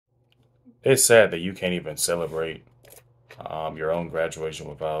it's sad that you can't even celebrate your own graduation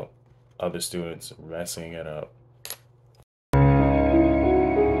without other students messing it up.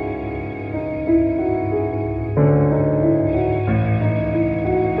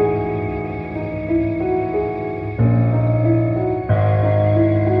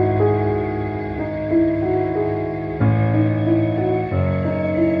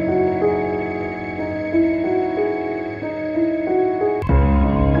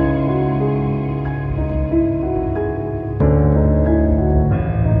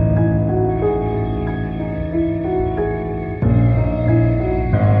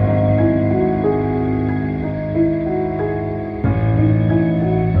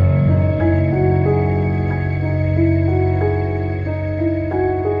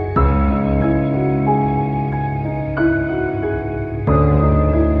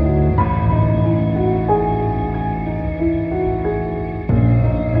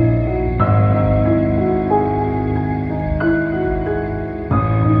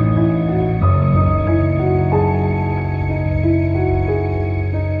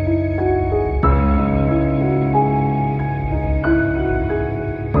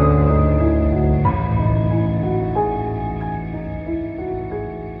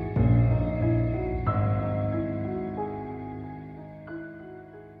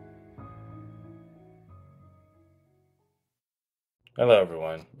 Hello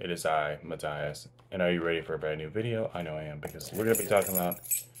everyone, it is I, Matthias, and are you ready for a brand new video? I know I am, because we're going to be talking about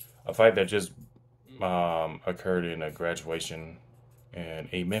a fight that just occurred in a graduation in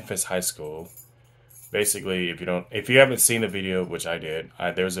a Memphis high school. Basically, if you haven't seen the video, which I did,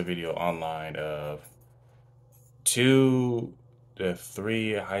 there's a video online of two to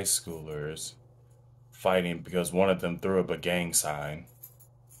three high schoolers fighting because one of them threw up a gang sign,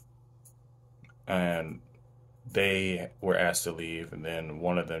 and they were asked to leave, and then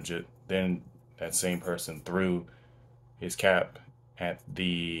one of them then that same person threw his cap at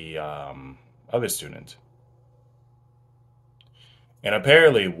the other student, and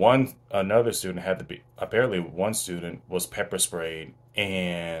apparently one student was pepper sprayed,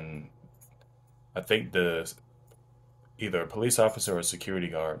 and I think the either a police officer or a security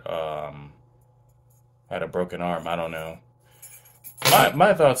guard had a broken arm. I don't know.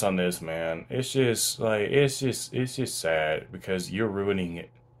 My thoughts on this, man. It's just like it's just sad because you're ruining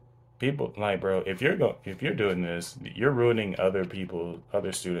it. People like, bro, if you're doing this, you're ruining other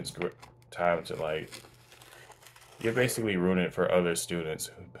students' time to like. You're basically ruining it for other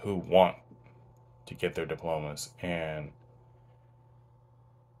students who want to get their diplomas, and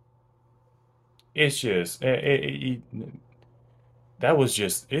it's just that was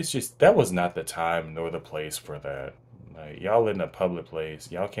just that was not the time nor the place for that. Like, y'all in a public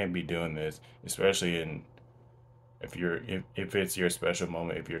place, y'all can't be doing this, especially in if it's your special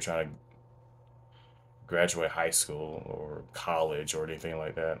moment, if you're trying to graduate high school or college or anything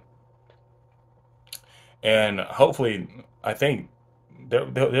like that. And hopefully, I think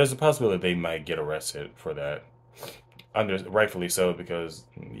there's a possibility they might get arrested for that. Rightfully so, because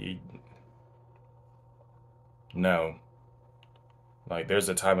no, like there's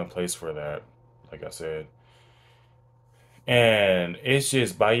a time and place for that. Like I said, and it's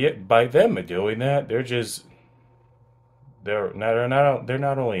just by them doing that, they're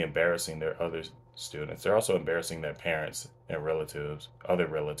not only embarrassing their other students, they're also embarrassing their parents and other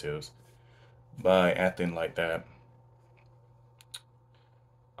relatives, by acting like that.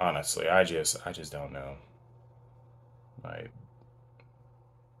 Honestly, I just don't know. Like,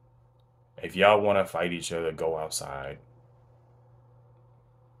 if y'all want to fight each other, go outside.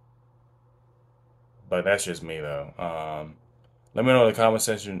 But that's just me though. Let me know in the comment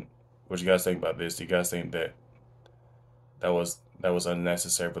section what you guys think about this. Do you guys think that that was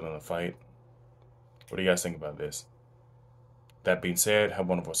unnecessary for them to fight? What do you guys think about this? That being said, have a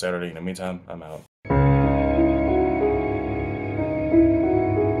wonderful Saturday. In the meantime, I'm out.